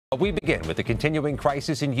We begin with the continuing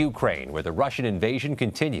crisis in Ukraine, where the Russian invasion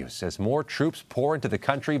continues as more troops pour into the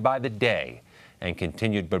country by the day, and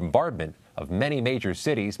continued bombardment of many major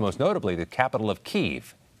cities, most notably the capital of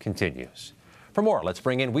Kyiv, continues. For more, let's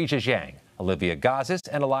bring in Weijia Jiang, Olivia Gazis,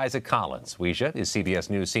 and Eliza Collins. Weijia is CBS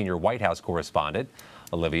News senior White House correspondent.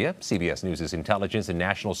 Olivia, CBS News' intelligence and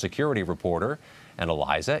national security reporter. And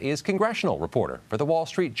Eliza is congressional reporter for the Wall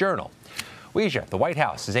Street Journal. Weijia, the White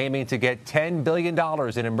House is aiming to get $10 billion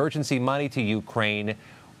in emergency money to Ukraine.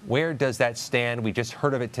 Where does that stand? We just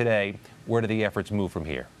heard of it today. Where do the efforts move from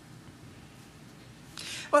here?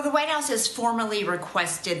 Well, the White House has formally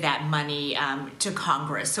requested that money to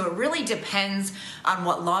Congress. So it really depends on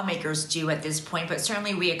what lawmakers do at this point. But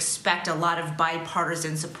certainly we expect a lot of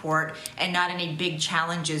bipartisan support and not any big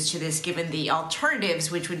challenges to this, given the alternatives,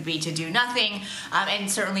 which would be to do nothing. And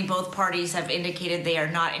certainly both parties have indicated they are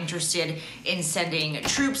not interested in sending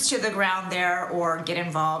troops to the ground there or get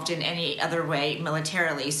involved in any other way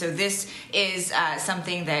militarily. So this is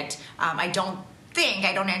something that I don't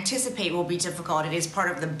anticipate will be difficult. It is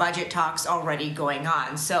part of the budget talks already going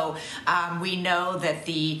on. So we know that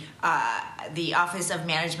the Office of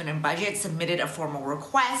Management and Budget submitted a formal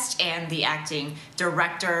request, and the acting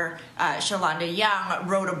director, Weijia Jiang,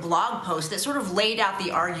 wrote a blog post that sort of laid out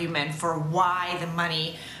the argument for why the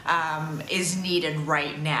money is needed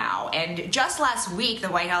right now. And just last week, the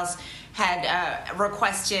White House had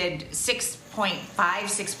requested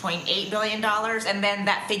 $6.8 billion, and then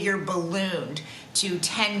that figure ballooned to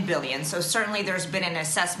 $10 billion. So certainly there's been an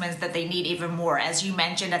assessment that they need even more. As you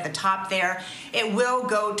mentioned at the top there, it will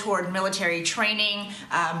go toward military training,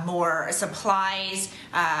 more supplies,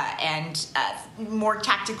 and more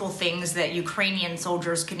tactical things that Ukrainian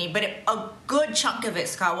soldiers can need. But a good chunk of it,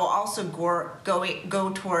 Scott, will also go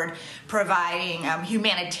toward providing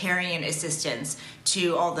humanitarian assistance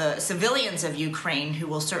to all the civilians of Ukraine who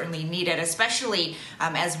will certainly need it, especially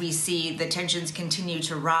as we see the tensions continue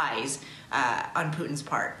to rise on Putin's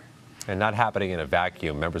part. And not happening in a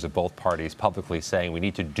vacuum. Members of both parties publicly saying we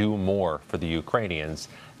need to do more for the Ukrainians.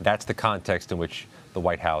 That's the context in which the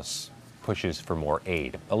White House pushes for more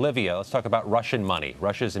aid. Olivia, let's talk about Russian money.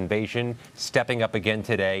 Russia's invasion stepping up again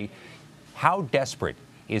today. How desperate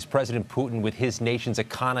is President Putin with his nation's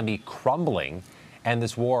economy crumbling and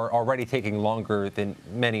this war already taking longer than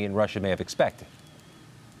many in Russia may have expected?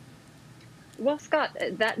 Well, Scott,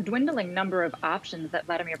 that dwindling number of options that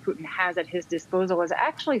Vladimir Putin has at his disposal is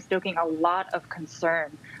actually stoking a lot of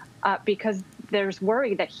concern because there's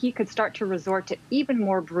worry that he could start to resort to even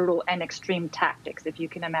more brutal and extreme tactics, if you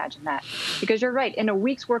can imagine that. Because you're right, in a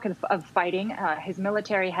week's work of fighting, his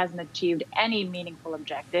military hasn't achieved any meaningful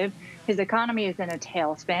objective. His economy is in a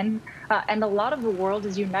tailspin, and a lot of the world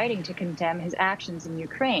is uniting to condemn his actions in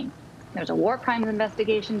Ukraine. There's a war crimes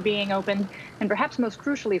investigation being opened, and perhaps most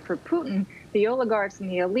crucially for Putin, the oligarchs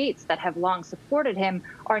and the elites that have long supported him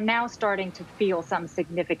are now starting to feel some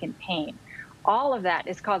significant pain. All of that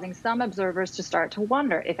is causing some observers to start to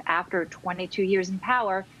wonder if after 22 years in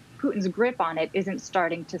power, Putin's grip on it isn't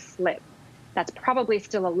starting to slip. That's probably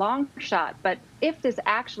still a long shot, but if this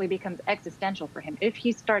actually becomes existential for him, if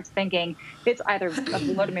he starts thinking it's either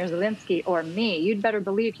Volodymyr Zelensky or me, you'd better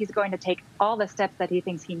believe he's going to take all the steps that he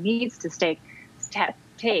thinks he needs to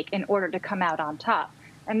take in order to come out on top.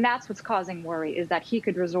 And that's what's causing worry, is that he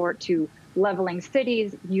could resort to leveling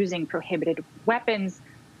cities, using prohibited weapons,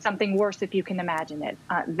 something worse if you can imagine it.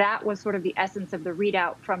 That was sort of the essence of the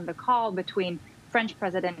readout from the call between French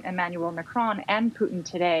President Emmanuel Macron and Putin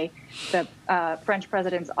today. The French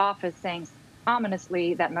president's office saying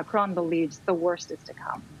ominously that Macron believes the worst is to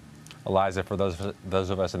come. Eliza, for those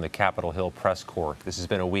of us in the Capitol Hill press corps, this has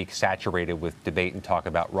been a week saturated with debate and talk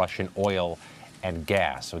about Russian oil and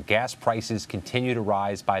gas. So gas prices continue to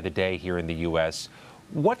rise by the day here in the U.S.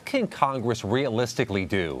 What can Congress realistically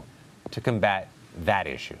do to combat that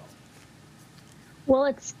issue? Well,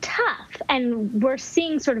 it's tough, and we're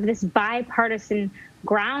seeing sort of this bipartisan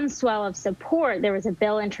groundswell of support. There was a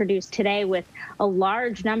bill introduced today with a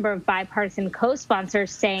large number of bipartisan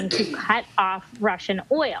co-sponsors saying to cut off Russian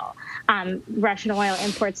oil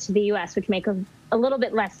imports to the U.S., which make a little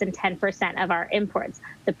bit less than 10% of our imports.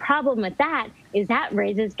 The problem with that is that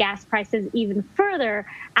raises gas prices even further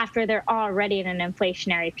after they're already in an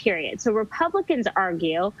inflationary period. So Republicans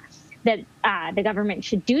argue that the government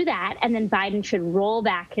should do that, and then Biden should roll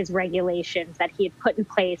back his regulations that he had put in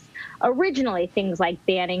place originally, things like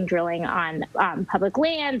banning drilling on public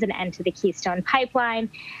lands and end to the Keystone Pipeline.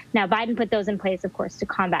 Now, Biden put those in place, of course, to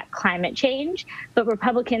combat climate change, but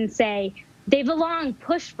Republicans say they've long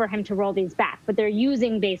pushed for him to roll these back, but they're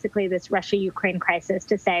using basically this Russia-Ukraine crisis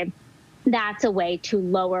to say, that's a way to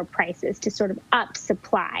lower prices, to sort of up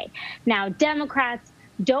supply. Now, Democrats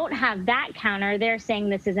don't have that counter. They're saying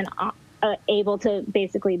this isn't able to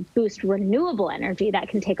basically boost renewable energy. That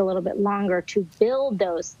can take a little bit longer to build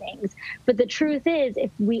those things. But the truth is,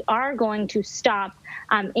 if we are going to stop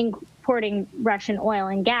importing Russian oil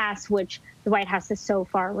and gas, which the White House has so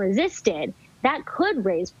far resisted, that could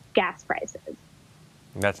raise gas prices.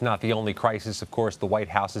 And that's not the only crisis, of course, the White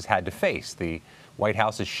House has had to face. The White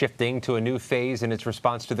House is shifting to a new phase in its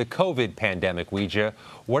response to the COVID pandemic. Weijia,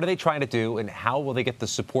 what are they trying to do, and how will they get the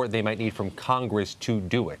support they might need from Congress to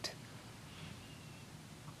do it?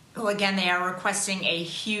 Well, again, they are requesting a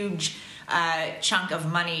huge chunk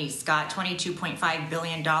of money, Scott, $22.5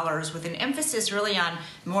 billion, with an emphasis really on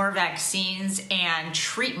more vaccines and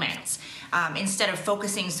treatments. Instead of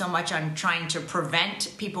focusing so much on trying to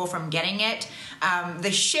prevent people from getting it,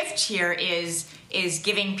 the shift here is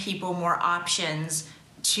giving people more options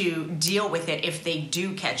to deal with it if they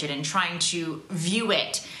do catch it, and trying to view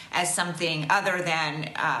it as something other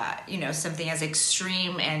than, something as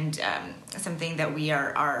extreme and something that we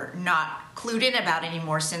are not clued in about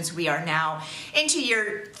anymore, since we are now into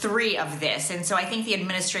year 3 of this. And so I think the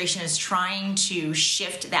administration is trying to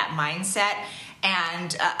shift that mindset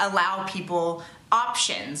and allow people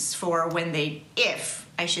options for when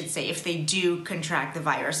if they do contract the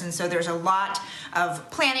virus. And so there's a lot of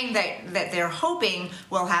planning that they're hoping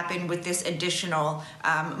will happen with this additional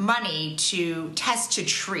money to test to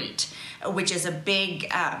treat, which is a big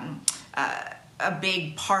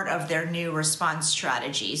part of their new response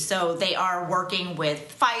strategy. So they are working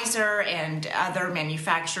with Pfizer and other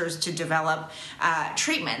manufacturers to develop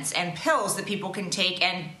treatments and pills that people can take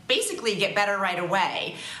and basically get better right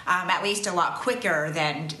away, at least a lot quicker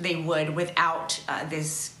than they would without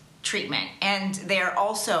this treatment. And they're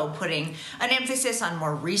also putting an emphasis on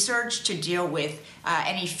more research to deal with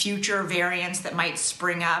any future variants that might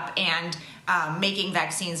spring up, and making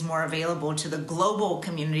vaccines more available to the global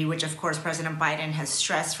community, which of course President Biden has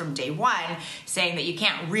stressed from day one, saying that you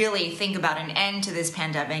can't really think about an end to this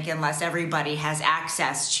pandemic unless everybody has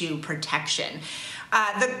access to protection.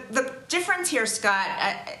 The difference here, Scott,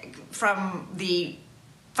 from the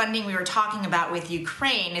funding we were talking about with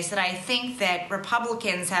Ukraine, is that I think that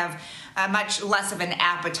Republicans have much less of an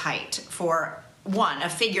appetite for a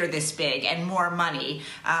figure this big and more money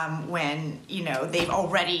when they've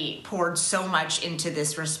already poured so much into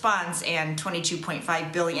this response, and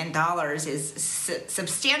 $22.5 billion is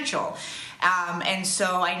substantial. And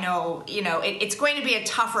so I know, it's going to be a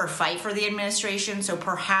tougher fight for the administration, so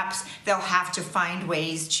perhaps they'll have to find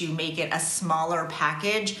ways to make it a smaller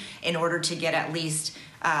package in order to get at least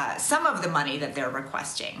some of the money that they're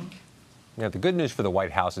requesting. Now, the good news for the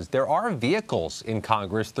White House is there are vehicles in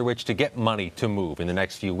Congress through which to get money to move in the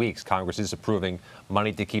next few weeks. Congress is approving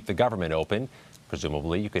money to keep the government open.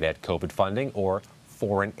 Presumably, you could add COVID funding or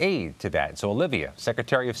foreign aid to that. So, Olivia,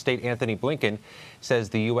 Secretary of State Antony Blinken says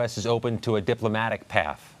the U.S. is open to a diplomatic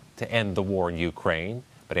path to end the war in Ukraine.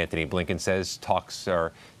 But Antony Blinken says talks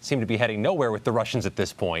seem to be heading nowhere with the Russians at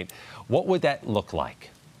this point. What would that look like?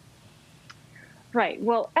 Right.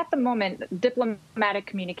 Well, at the moment, diplomatic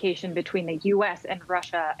communication between the U.S. and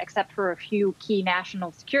Russia, except for a few key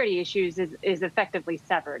national security issues, is effectively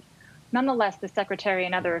severed. Nonetheless, the secretary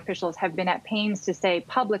and other officials have been at pains to say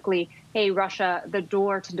publicly, hey, Russia, the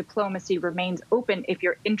door to diplomacy remains open if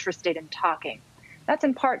you're interested in talking. That's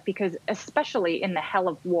in part because, especially in the hell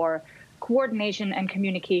of war, coordination and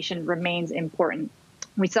communication remains important.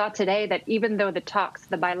 We saw today that even though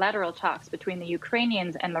the bilateral talks between the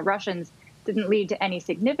Ukrainians and the Russians didn't lead to any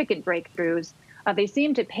significant breakthroughs, they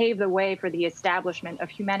seem to pave the way for the establishment of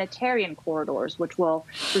humanitarian corridors, which will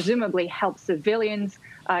presumably help civilians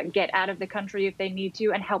get out of the country if they need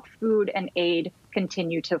to, and help food and aid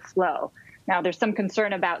continue to flow. Now, there's some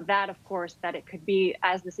concern about that, of course, that it could be,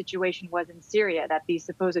 as the situation was in Syria, that these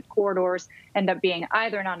supposed corridors end up being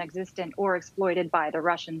either non-existent or exploited by the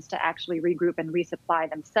Russians to actually regroup and resupply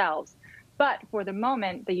themselves. But for the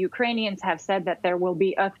moment, the Ukrainians have said that there will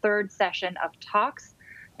be a third session of talks.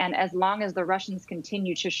 And as long as the Russians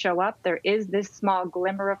continue to show up, there is this small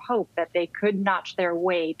glimmer of hope that they could notch their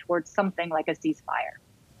way towards something like a ceasefire.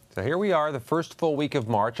 So here we are, the first full week of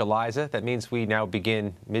March. Eliza, that means we now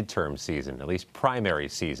begin midterm season, at least primary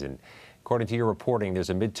season. According to your reporting, there's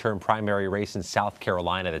a midterm primary race in South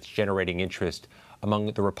Carolina that's generating interest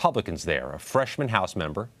among the Republicans there. A freshman House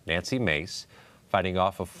member, Nancy Mace, fighting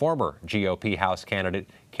off a former GOP House candidate,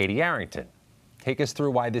 Katie Arrington. Take us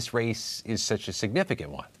through why this race is such a significant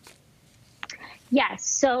one. Yes,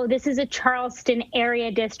 so this is a Charleston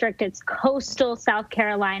area district. It's coastal South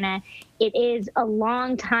Carolina. It is a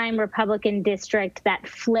longtime Republican district that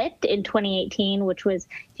flipped in 2018, which was,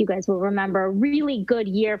 if you guys will remember, a really good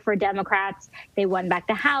year for Democrats. They won back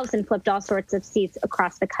the House and flipped all sorts of seats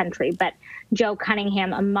across the country. But Joe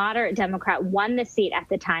Cunningham, a moderate Democrat, won the seat at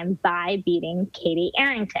the time by beating Katie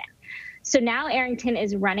Arrington. So now Arrington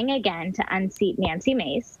is running again to unseat Nancy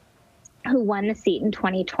Mace, who won the seat in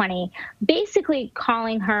 2020, basically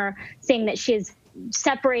calling her, saying that she has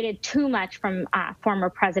separated too much from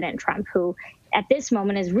former President Trump, who at this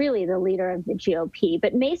moment is really the leader of the GOP.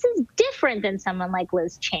 But Mace is different than someone like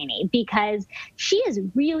Liz Cheney because she is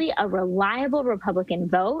really a reliable Republican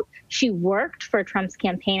vote. She worked for Trump's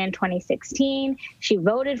campaign in 2016. She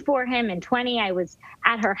voted for him in 20. I was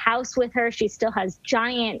at her house with her. She still has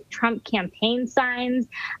giant Trump campaign signs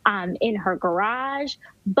in her garage.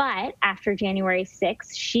 But after January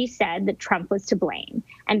 6th, she said that Trump was to blame.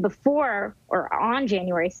 And before or on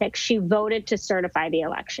January 6th, she voted to certify the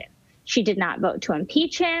election. She did not vote to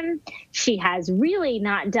impeach him. She has really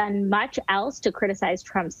not done much else to criticize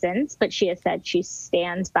Trump since, but she has said she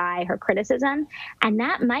stands by her criticism. And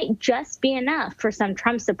that might just be enough for some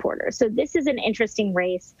Trump supporters. So this is an interesting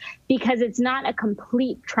race because it's not a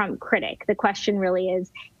complete Trump critic. The question really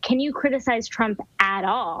is, can you criticize Trump at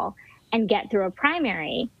all and get through a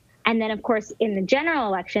primary? And then, of course, in the general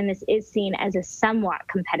election, this is seen as a somewhat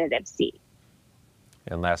competitive seat.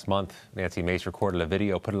 And last month, Nancy Mace recorded a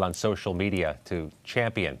video, put it on social media to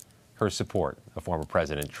champion her support of former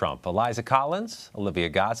President Trump. Eliza Collins, Olivia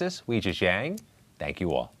Gazis, Weijia Jiang, thank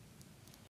you all.